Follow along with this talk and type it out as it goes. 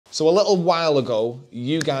So a little while ago,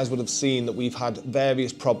 you guys would have seen that we've had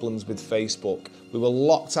various problems with Facebook. We were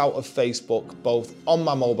locked out of Facebook, both on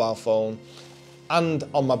my mobile phone and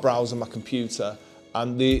on my browser, my computer.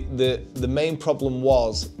 And the main problem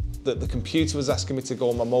was that the computer was asking me to go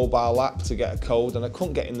on my mobile app to get a code, and I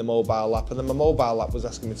couldn't get in the mobile app, and then my mobile app was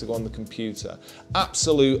asking me to go on the computer.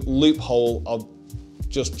 Absolute loophole of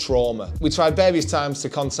just trauma. We tried various times to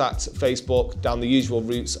contact Facebook down the usual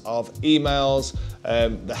routes of emails,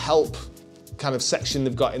 the help kind of section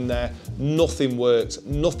they've got in there. Nothing worked,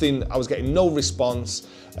 nothing, I was getting no response.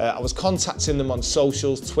 I was contacting them on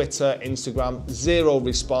socials, Twitter, Instagram, zero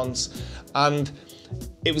response. And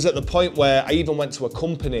it was at the point where I even went to a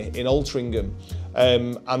company in Altrincham,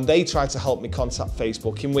 and they tried to help me contact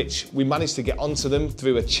Facebook, in which we managed to get onto them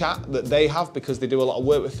through a chat that they have, because they do a lot of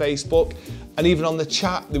work with Facebook. And even on the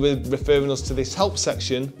chat, they were referring us to this help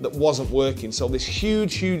section that wasn't working. So this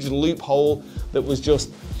huge loophole that was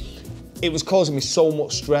just, it was causing me so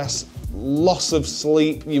much stress, loss of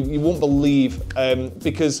sleep, you won't believe,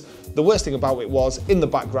 because the worst thing about it was, in the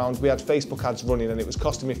background, we had Facebook ads running and it was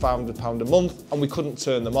costing me £500 a month, and we couldn't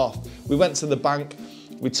turn them off. We went to the bank,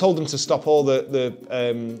 we told them to stop all the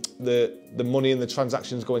money and the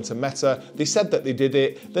transactions going to Meta. They said that they did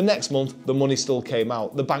it. The next month, the money still came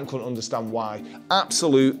out. The bank couldn't understand why.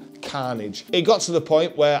 Absolute carnage. It got to the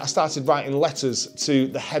point where I started writing letters to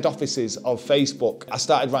the head offices of Facebook. I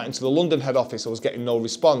started writing to the London head office. I was getting no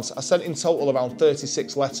response. I sent in total around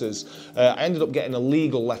 36 letters. I ended up getting a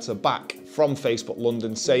legal letter back from Facebook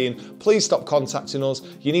London saying, please stop contacting us.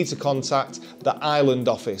 You need to contact the Ireland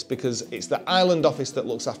office, because it's the Ireland office that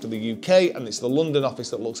looks after the UK and it's the London office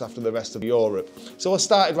that looks after the rest of Europe. So I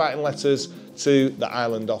started writing letters to the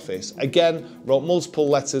Ireland office. Again, wrote multiple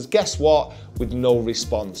letters. Guess what? With no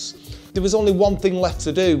response. There was only one thing left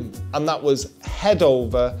to do, and that was head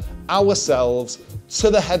over ourselves to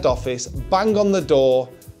the head office, bang on the door,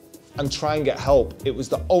 and try and get help. It was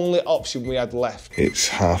the only option we had left. It's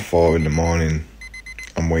 4:30 in the morning.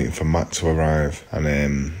 I'm waiting for Matt to arrive, and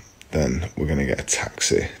then we're gonna get a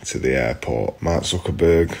taxi to the airport. Mark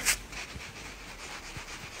Zuckerberg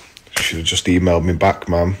should have just emailed me back,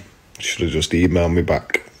 man. Should have just emailed me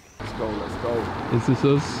back. Let's go, let's go. Is this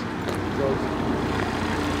us?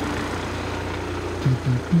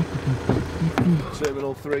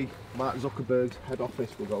 Terminal 3, Mark Zuckerberg's head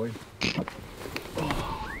office, we're going.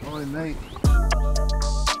 Oh, morning, mate.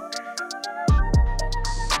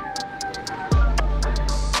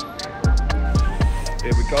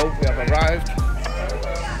 Here we go, we have arrived.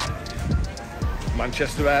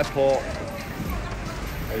 Manchester Airport.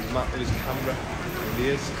 There's Matt with his camera. There he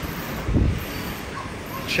is.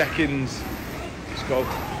 Check-ins. Let's go.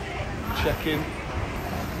 Check-in.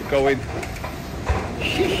 We're going.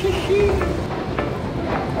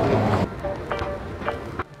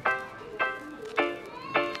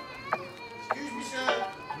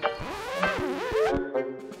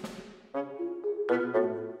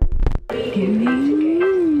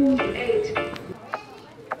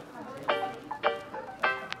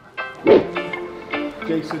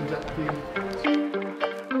 Jason's acting.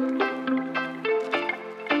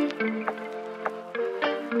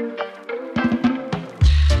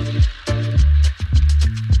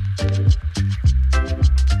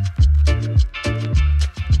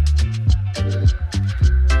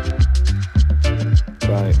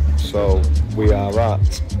 Right, so we are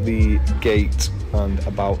at the gate and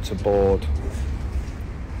about to board.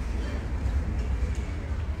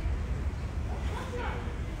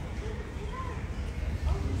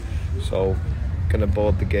 So, gonna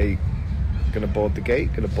board the gate, gonna board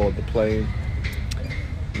the plane.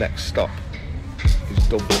 Next stop is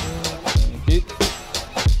Dublin. Thank you.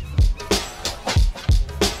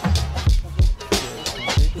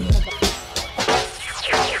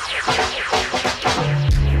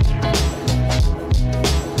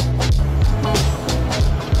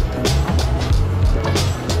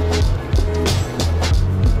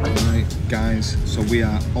 Right, guys, so we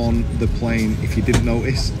are on the plane, if you didn't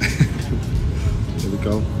notice. Here we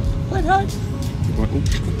go. Hi.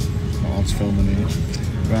 Oh, it's filming here.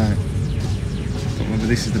 Right. Don't remember,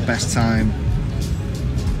 this is the best time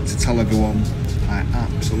to tell everyone I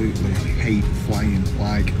absolutely hate flying.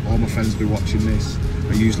 Like, all my friends be watching this.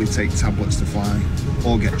 I usually take tablets to fly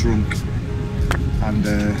or get drunk. And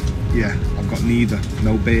yeah, I've got neither.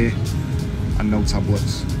 No beer and no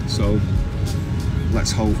tablets. So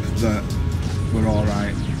let's hope that we're all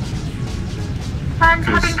right. And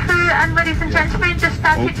cabin crew and ladies and gentlemen, just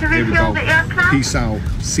started to refuel the aircraft. Peace out.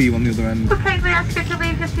 See you on the other end. We kindly ask you to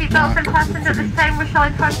leave your seatbelts and fastened at this time. We're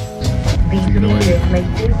showing for... These features may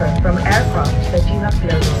differ from aircraft that you have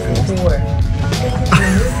flown on before. This is the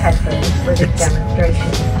new headphones for this demonstration.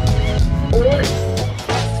 All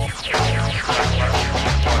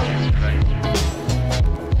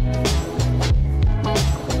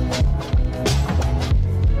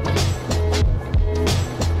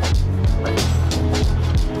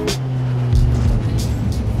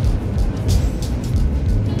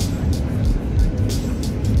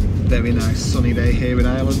Very nice sunny day here in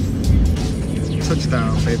Ireland.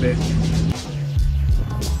 Touchdown, baby.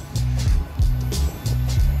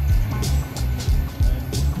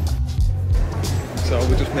 So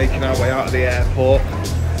we're just making our way out of the airport.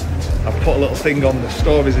 I've put a little thing on the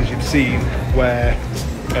stories, as you've seen, where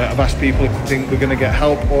I've asked people if they think we're going to get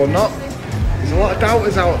help or not. There's a lot of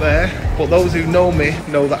doubters out there, but those who know me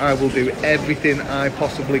know that I will do everything I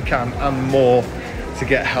possibly can and more to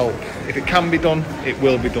get help. If it can be done, it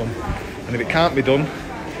will be done. And if it can't be done,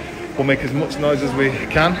 we'll make as much noise as we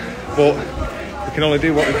can, but we can only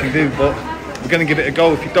do what we can do. But we're going to give it a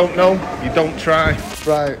go. If you don't know, you don't try.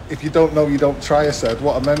 Right, if you don't know, you don't try, I said.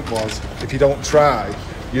 What I meant was, if you don't try,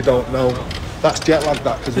 you don't know. That's jet lag,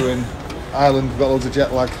 that, because we're in Ireland, we've got loads of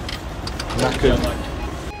jet lag. Knackered.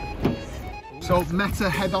 So, Meta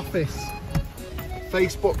head office.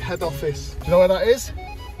 Facebook head office. Do you know where that is?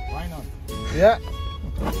 Why not? Yeah.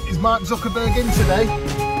 Is Mark Zuckerberg in today?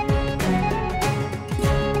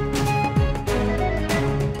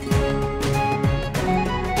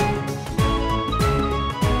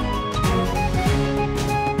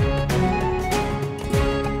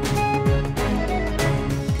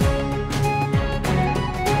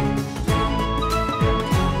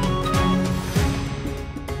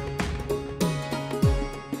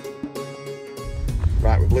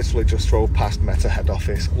 Right, we've literally just drove past Meta head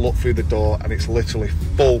office, looked through the door, and it's literally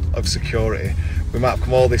full of security. We might have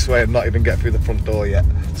come all this way and not even get through the front door yet.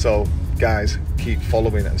 So guys, keep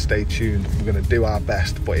following and stay tuned. We're going to do our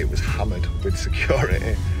best, but it was hammered with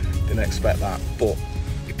security. Didn't expect that, but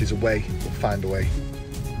if there's a way, we'll find a way.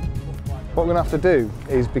 What we're going to have to do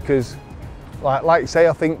is, because like you say,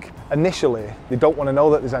 I think initially they don't want to know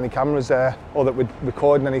that there's any cameras there or that we're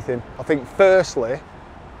recording anything. I think firstly,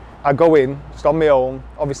 I go in, just on my own,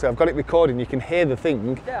 obviously I've got it recording, you can hear the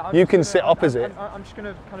thing, yeah, you can sit opposite. I'm just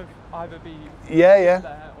going to kind of either be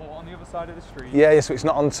there or on the other side of the street. Yeah, so it's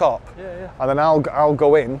not on top. Yeah. And then I'll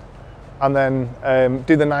go in and then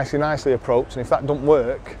do the nicely approach, and if that doesn't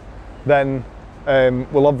work, then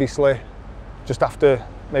we'll obviously just have to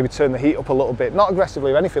maybe turn the heat up a little bit. Not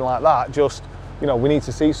aggressively or anything like that, just, you know, we need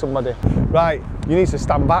to see somebody. Right, you need to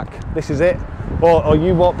stand back, this is it. Or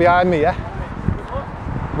you walk behind me, yeah?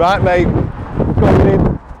 Right, mate, going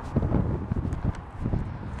in.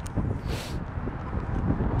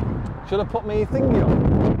 Should I put my thingy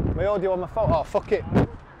on? My audio on my phone? Oh, fuck it.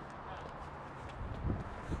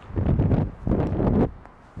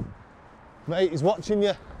 Mate, he's watching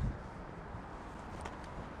you.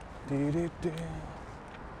 Do.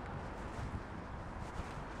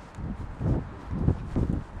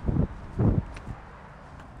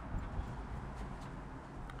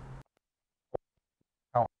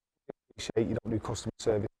 You don't do customer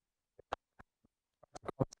service.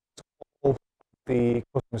 All the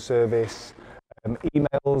customer service,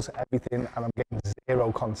 emails, everything, and I'm getting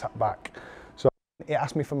zero contact back. So it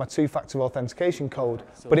asked me for my two-factor authentication code,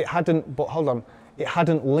 but it hadn't. But hold on, it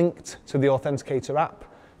hadn't linked to the Authenticator app,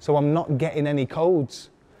 so I'm not getting any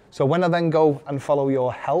codes. So when I then go and follow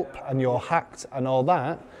your help and your hacked and all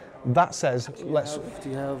that, that says do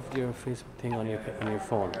you have your Facebook thing on your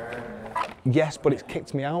phone? Yes, but it's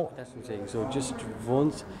kicked me out. That's what I'm saying. So just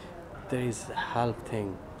once there is a help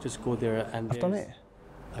thing, just go there and I've done it.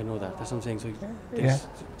 I know that. That's what I'm saying. So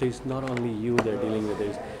there's not only you they're dealing with.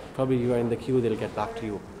 There's probably you are in the queue. They'll get back to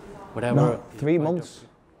you. Whatever. No, 3 months.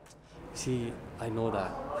 See, I know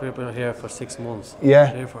that. People are here for 6 months. Yeah.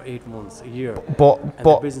 They're here for 8 months, a year. But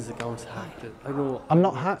the business accounts hacked. I know. I'm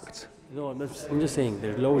not hacked. No, I'm just saying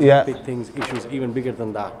there's loads of big things, issues, even bigger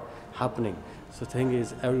than that, happening. So the thing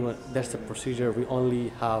is, everyone, that's the procedure. We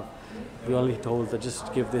only told that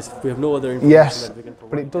just give this. We have no other information that we can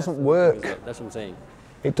provide. But it doesn't work. That's what I'm saying.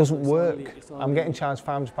 It doesn't work. I'm getting charged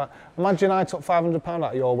 £500. Imagine I took £500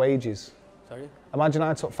 out of your wages. Sorry? Imagine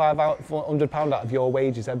I took £500 out of your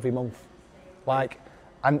wages every month. Like,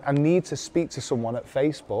 I need to speak to someone at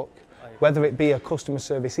Facebook, whether it be a customer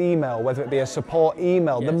service email, whether it be a support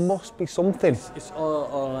email, there must be something. It's all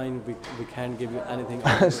online, we can't give you anything.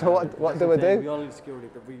 So what do I do? We all need security.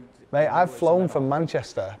 Mate, I've flown from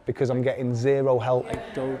Manchester because I'm getting zero help. I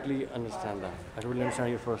totally understand that. I totally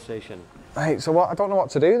understand your frustration. Mate, so what? I don't know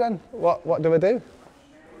what to do then. What do I do?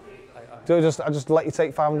 I Do I just let you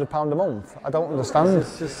take £500 a month? I don't understand.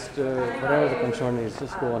 It's just whatever the concern is,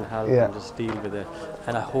 just go and help and just deal with it.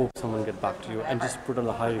 And I hope someone get back to you and just put on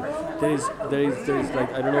the high. There is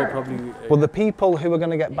like, I don't know, probably. Well, the people who are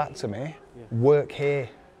going to get back to me work here,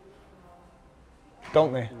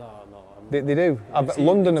 don't they? No. They do.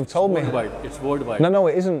 London have told me. It's worldwide. No,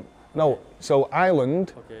 it isn't. No. So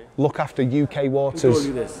Ireland look after UK waters. Who told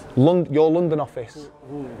you this? Your London office.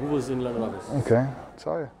 Who was in London office? Okay, I'll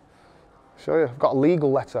tell you. Show you. I've got a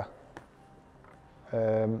legal letter.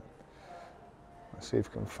 Let's see if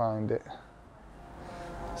we can find it.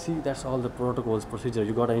 See, that's all the protocols, procedure.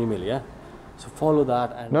 You got an email, yeah? So follow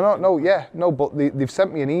that. And No, but they've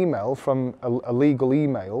sent me an email from a legal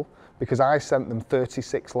email because I sent them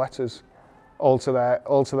 36 letters, all to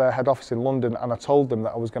their head office in London, and I told them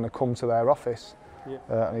that I was going to come to their office. Yeah.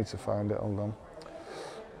 I need to find it. Hold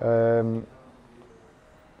on.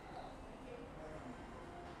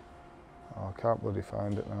 I can't bloody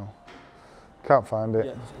find it now. Can't find it.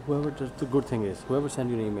 Yeah, the good thing is, whoever sent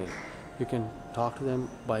you an email, you can talk to them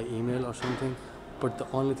by email or something. But the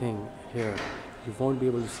only thing here, you won't be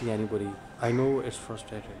able to see anybody. I know it's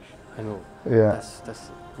frustrating. I know. Yeah.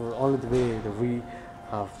 That's only the way that we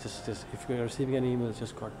have. Just if you're receiving an email,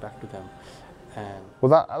 just got back to them. And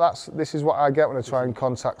well, this is what I get when I try and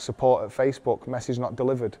contact support at Facebook. Message not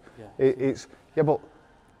delivered. Yeah. But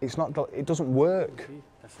it's not. It doesn't work.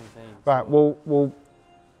 That's what I'm saying. Right. Well,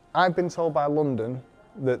 I've been told by London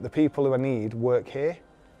that the people who I need work here.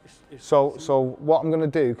 So what I'm going to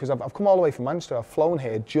do, because I've come all the way from Manchester, I've flown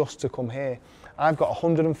here just to come here. I've got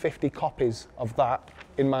 150 copies of that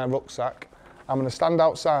in my rucksack. I'm going to stand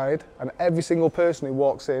outside, and every single person who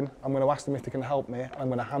walks in, I'm going to ask them if they can help me, and I'm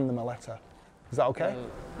going to hand them a letter. Is that okay?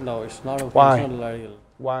 No, it's not okay. Why? It's not illegal.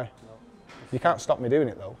 Why? No. You can't stop me doing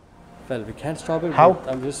it though. Well, we can't stop it. How?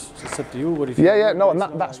 It's up to you. What if no, and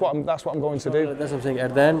that's what I'm going to do. That's what I'm saying.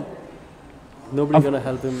 At the end, nobody's going to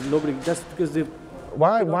help him. Nobody, just because they.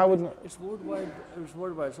 Why wouldn't? It's worldwide. It's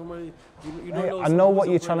worldwide. Somebody, you don't know. I know what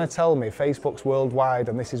you're trying to tell me. Facebook's worldwide,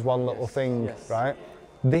 and this is one little thing, right?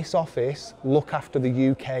 This office look after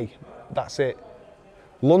the UK. That's it.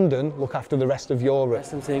 London look after the rest of Europe.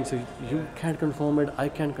 That's what I'm saying. So you can't confirm it. I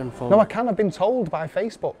can't confirm. No, I can. I've been told by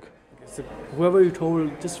Facebook. So whoever you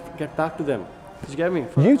told, just get back to them. Did you get me?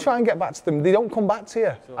 You try and get back to them. They don't come back to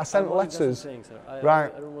you. So I sent letters.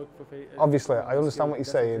 Right. I don't work for Obviously, I understand what you're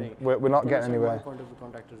saying. We're not getting anywhere.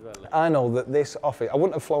 I know that this office, I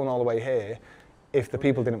wouldn't have flown all the way here if the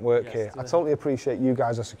people didn't work here. I totally appreciate you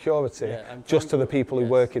guys as security, just to the people who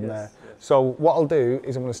work in there. So what I'll do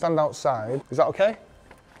is I'm going to stand outside. Is that okay?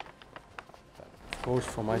 Of course,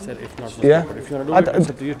 from my side, if not. Yeah. But if you want to do it, it's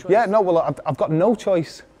up to your choice. Yeah, no, well, I've got no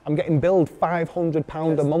choice. I'm getting billed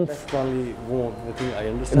 £500 a month. That's probably the thing I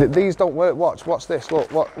understand. These don't work. Watch this.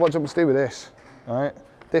 Look, what do you want me to do with this? All right,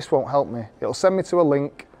 this won't help me. It'll send me to a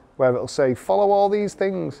link where it'll say follow all these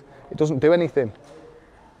things. It doesn't do anything.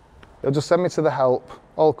 It'll just send me to the help,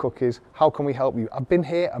 all cookies. How can we help you? I've been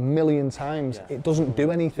here 1,000,000 times. It doesn't do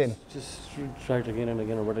anything. Just try it again and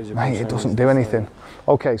again. Or what is your Mate, it doesn't do anything.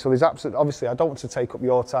 Okay, so there's obviously I don't want to take up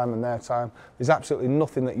your time and their time. There's absolutely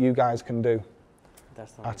nothing that you guys can do.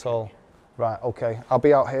 That's not at all. Right, okay. I'll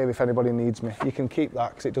be out here if anybody needs me. You can keep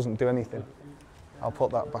that because it doesn't do anything. I'll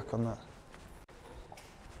put that back on that.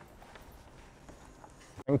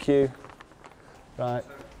 Thank you. Right.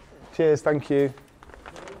 Cheers, thank you.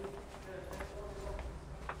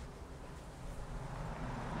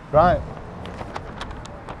 Right.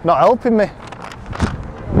 Not helping me.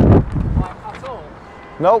 At all?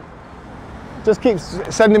 Nope. Just keeps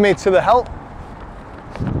sending me to the help.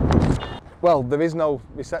 Well, there is no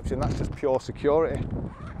reception, that's just pure security.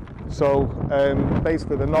 So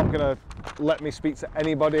basically they're not going to let me speak to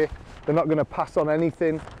anybody, they're not going to pass on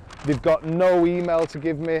anything, they've got no email to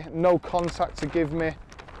give me, no contact to give me,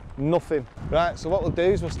 nothing. Right, so what we'll do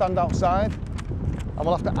is we'll stand outside and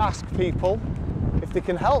we'll have to ask people if they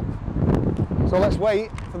can help. So let's wait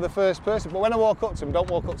for the first person, but when I walk up to them, don't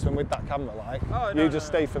walk up to them with that camera like. Oh, no, you just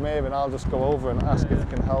stay from here and I'll just go over and ask if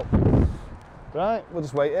they can help. Right, we'll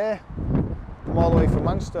just wait here. Come all the way from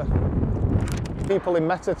Manchester. People in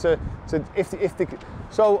Meta if they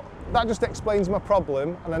so that just explains my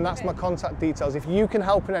problem, and then that's my contact details. If you can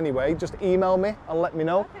help in any way, just email me and let me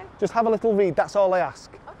know. Okay. Just have a little read, that's all I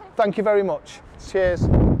ask. Okay. Thank you very much. Cheers.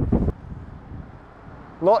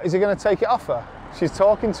 Look, is he going to take it off her? She's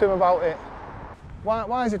talking to him about it.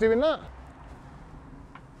 Why is he doing that?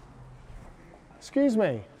 Excuse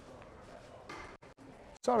me.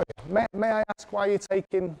 Sorry, may I ask why you're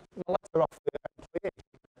taking the letter off the employee?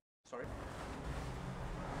 Sorry?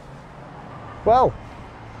 Well,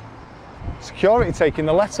 Security taking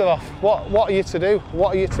the letter off. What are you to do?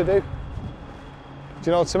 What are you to do? Do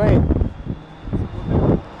you know what I mean?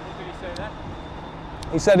 What did he say then?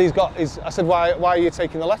 He said he's got his. I said, why are you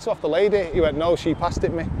taking the letter off the lady? He went, no, she passed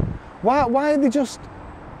it me. Why are they just? Do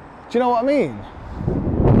you know what I mean?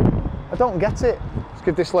 I don't get it. Let's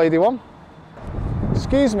give this lady one.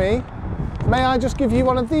 Excuse me, may I just give you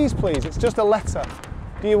one of these, please? It's just a letter.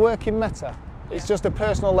 Do you work in Meta? It's just a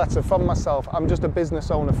personal letter from myself. I'm just a business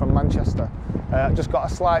owner from Manchester. I've just got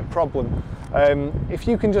a slight problem. If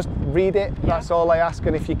you can just read it, that's all I ask.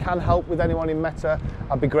 And if you can help with anyone in Meta,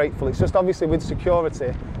 I'd be grateful. It's just obviously with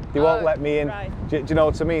security, they won't let me in. Right. Do you know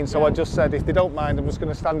what I mean? So I just said, if they don't mind, I'm just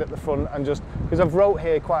going to stand at the front and just, because I've wrote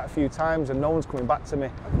here quite a few times and no one's coming back to me.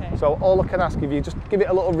 Okay. So all I can ask of you, just give it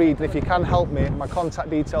a little read. And if you can help me, my contact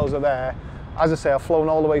details are there. As I say, I've flown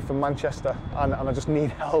all the way from Manchester and I just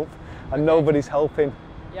need help and nobody's helping.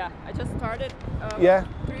 Yeah, I just started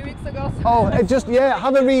 3 weeks ago. So Oh, just,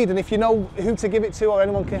 have a read, and if you know who to give it to or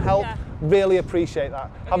anyone can help, really appreciate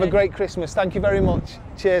that. Okay. Have a great Christmas. Thank you very much.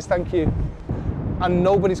 Cheers, thank you. And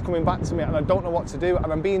nobody's coming back to me and I don't know what to do,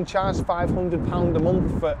 and I'm being charged £500 a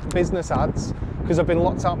month for business ads because I've been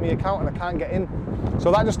locked out of my account and I can't get in.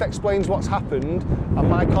 So that just explains what's happened, and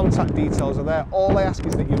my contact details are there. All I ask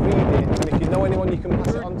is that you read it, and if you know anyone you can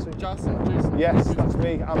pass it on to. Jason? Yes, that's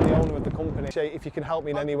me. I'm the owner of the company. If you can help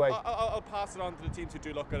me in any way. I'll pass it on to the team to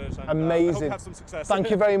do look at it. And, amazing. I hope you have some success. Thank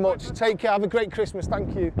you very much. Take care. Have a great Christmas.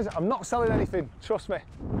 Thank you. I'm not selling anything. Trust me.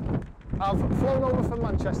 I've flown over from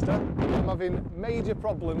Manchester. I'm having major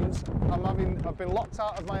problems. I've been locked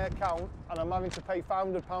out of my account and I'm having to pay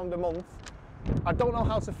 £500 a month. I don't know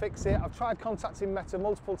how to fix it. I've tried contacting Meta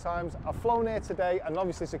multiple times. I've flown here today and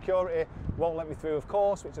obviously security won't let me through, of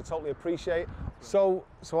course, which I totally appreciate. So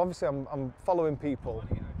obviously I'm following people,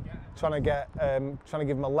 trying to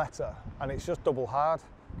give them a letter, and it's just double hard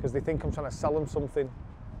because they think I'm trying to sell them something.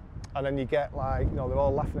 And then you get like, you know, they're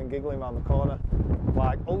all laughing and giggling around the corner.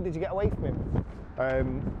 Like, oh, did you get away from him?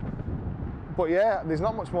 But yeah, there's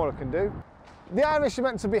not much more I can do. The Irish are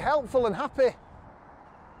meant to be helpful and happy.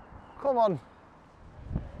 Come on.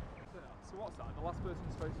 So what's that? The last person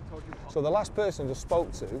you spoke to told you what? So the last person I just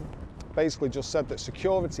spoke to basically just said that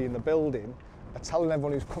security in the building are telling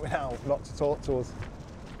everyone who's coming out not to talk to us,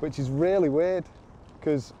 which is really weird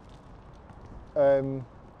because, we're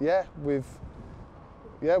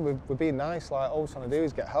being nice. Like, all we're trying to do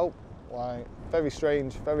is get help. Like, very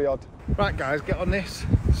strange, very odd. Right, guys, get on this.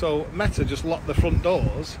 So Meta just locked the front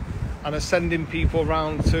doors and are sending people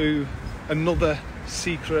around to another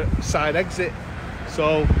secret side exit.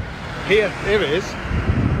 So here it is.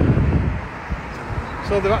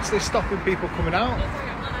 So they're actually stopping people coming out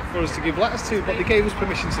for us to give letters to, but they gave us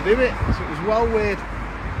permission to do it, so it was well weird.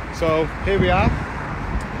 So here we are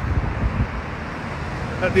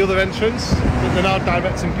at the other entrance that they're now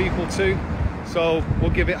directing people to. So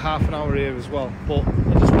we'll give it half an hour here as well. But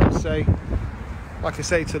I just want to say, like I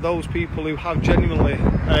say, to those people who have genuinely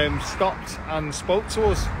stopped and spoke to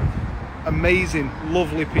us, amazing,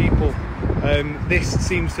 lovely people. This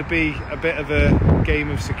seems to be a bit of a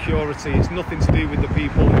game of security. It's nothing to do with the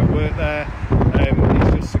people who work there.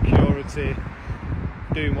 It's just security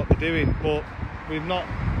doing what they're doing. But we've not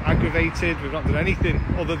aggravated, we've not done anything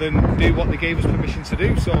other than do what they gave us permission to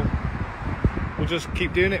do. So we'll just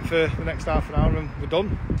keep doing it for the next half an hour and we're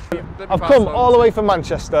done. I've come all the way from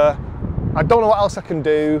Manchester. I don't know what else I can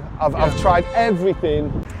do. I've tried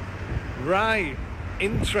everything. Right,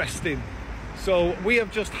 interesting. So we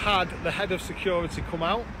have just had the head of security come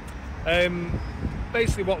out.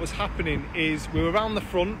 Basically what was happening is we were around the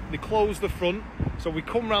front, they closed the front, so we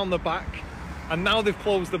come round the back, and now they've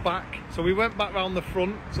closed the back. So we went back round the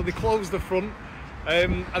front, so they closed the front,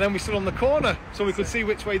 and then we stood on the corner so we could see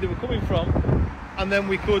which way they were coming from, and then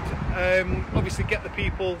we could obviously get the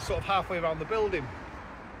people sort of halfway around the building.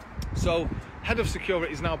 So head of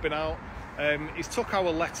security has now been out. He's took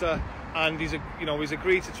our letter and he's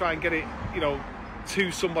agreed to try and get it,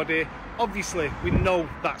 to somebody. Obviously, we know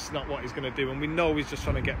that's not what he's going to do, and we know he's just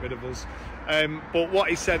trying to get rid of us. But what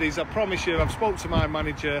he said is, I promise you, I've spoke to my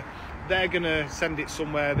manager. They're going to send it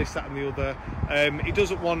somewhere, this, that and the other. He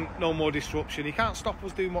doesn't want no more disruption. He can't stop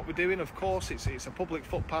us doing what we're doing, of course. It's a public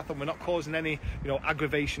footpath and we're not causing any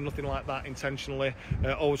aggravation, nothing like that intentionally.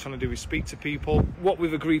 All we're trying to do is speak to people. What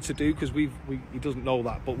we've agreed to do, because he doesn't know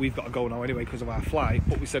that, but we've got to go now anyway because of our flight,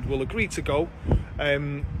 but we said we'll agree to go,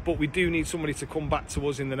 but we do need somebody to come back to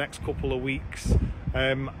us in the next couple of weeks,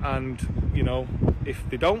 and if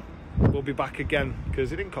they don't, we'll be back again,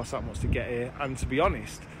 because it didn't cost that much to get here, and to be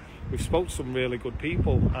honest, we've spoke to some really good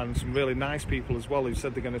people and some really nice people as well who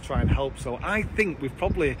said they're going to try and help. So I think we're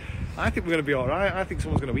going to be all right. I think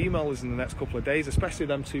someone's going to email us in the next couple of days, especially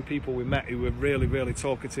them two people we met who were really, really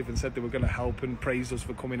talkative and said they were going to help and praised us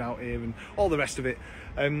for coming out here and all the rest of it.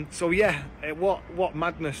 So yeah, what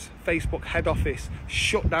madness. Facebook head office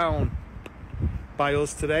shut down by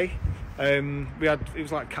us today. It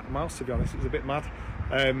was like cat and mouse, to be honest. It was a bit mad.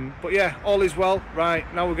 But yeah, all is well. Right,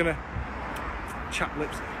 now we're going to chap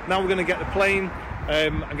lips. Now we're going to get the plane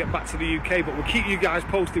and get back to the UK, but we'll keep you guys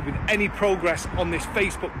posted with any progress on this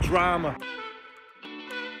Facebook drama.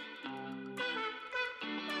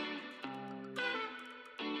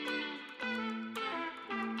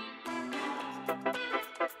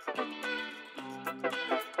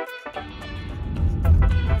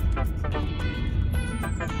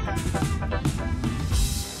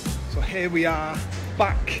 So here we are,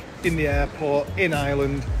 back in the airport in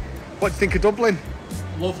Ireland. What do you think of Dublin?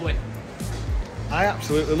 Lovely. I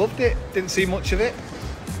absolutely loved it. Didn't see much of it.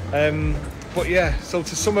 But yeah, so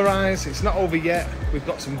to summarise, it's not over yet. We've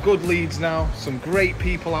got some good leads now, some great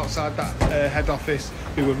people outside that head office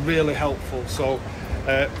who were really helpful. So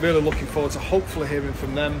really looking forward to hopefully hearing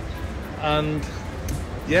from them. And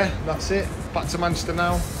yeah, that's it. Back to Manchester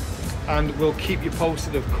now. And we'll keep you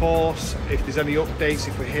posted, of course, if there's any updates,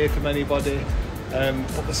 if we hear from anybody.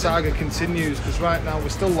 But the saga continues, because right now we're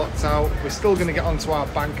still locked out. We're still going to get onto our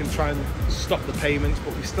bank and try and stop the payments,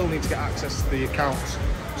 but we still need to get access to the accounts.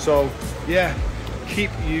 So yeah,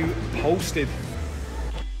 keep you posted.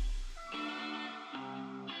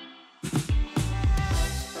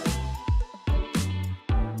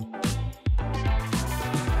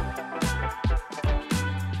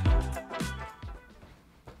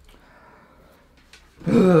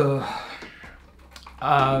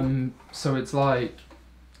 So it's like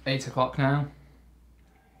 8 o'clock now.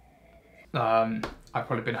 I've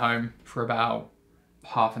probably been home for about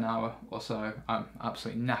half an hour or so. I'm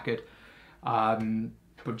absolutely knackered.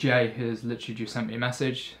 But Jay has literally just sent me a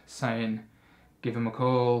message saying give him a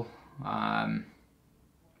call.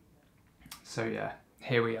 So yeah,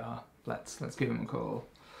 here we are. Let's give him a call.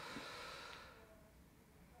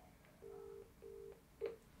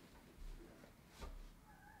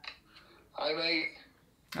 Hi mate.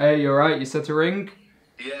 Hey, you alright? You set to ring?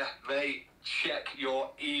 Yeah, mate. Check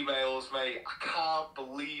your emails, mate. I can't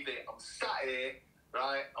believe it. I'm sat here,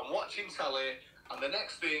 right? I'm watching telly, and the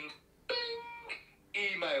next thing, bing,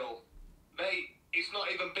 email. Mate, it's not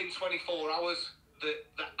even been 24 hours. The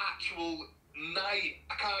actual night,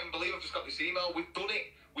 I can't even believe I've just got this email. We've done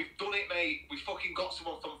it. We've done it, mate. We fucking got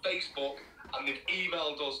someone from Facebook, and they've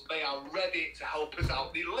emailed us. They are ready to help us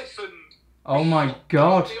out. They listened. Oh my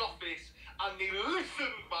God. The office. And they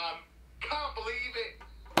listened, man. Can't believe it.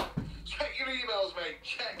 Check your emails, mate.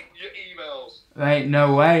 Check your emails. Mate,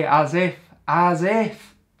 no way. As if.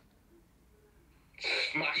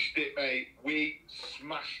 Smashed it, mate. We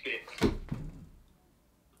smashed it.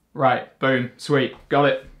 Right, boom, sweet, got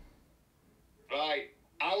it. Right,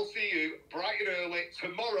 I'll see you bright and early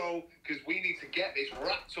tomorrow, because we need to get this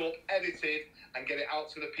wrapped up, edited, and get it out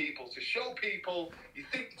to the people. To show people, you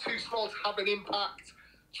think you're too small to have an impact?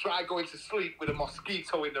 Try going to sleep with a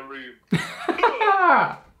mosquito in the room.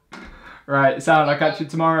 Right, sound. I'll catch you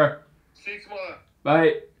tomorrow. See you tomorrow.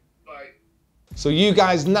 Bye. Bye. So you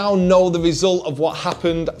guys now know the result of what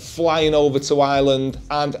happened flying over to Ireland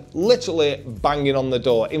and literally banging on the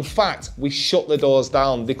door. In fact, we shut the doors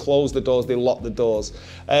down. They closed the doors, they locked the doors.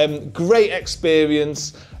 Great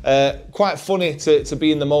experience. Quite funny to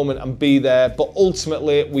be in the moment and be there, but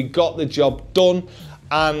ultimately we got the job done.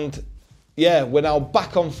 And yeah, we're now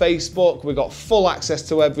back on Facebook, we've got full access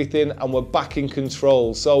to everything, and we're back in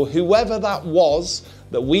control. So whoever that was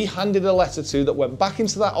that we handed a letter to, that went back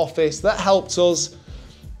into that office, that helped us,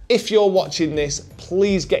 if you're watching this,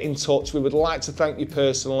 please get in touch. We would like to thank you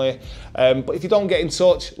personally. But if you don't get in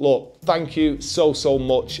touch, look, thank you so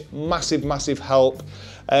much. Massive, massive help.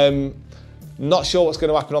 Not sure what's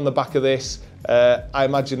going to happen on the back of this. I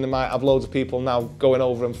imagine they might have loads of people now going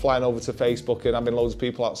over and flying over to Facebook and having loads of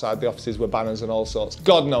people outside the offices with banners and all sorts.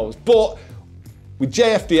 God knows. But we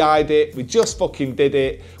JFDI'd it, we just fucking did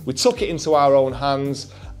it, we took it into our own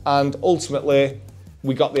hands, and ultimately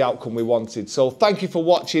we got the outcome we wanted. So thank you for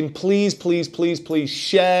watching. Please, please, please, please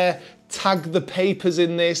share, tag the papers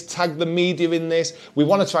in this, tag the media in this. We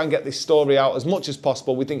want to try and get this story out as much as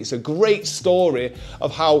possible. We think it's a great story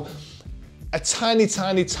of how a tiny,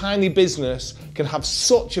 tiny, tiny business can have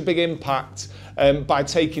such a big impact by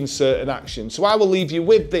taking certain action. So I will leave you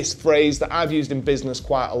with this phrase that I've used in business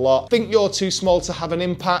quite a lot. Think you're too small to have an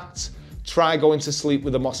impact? Try going to sleep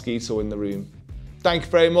with a mosquito in the room. Thank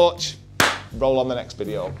you very much. Roll on the next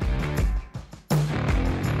video.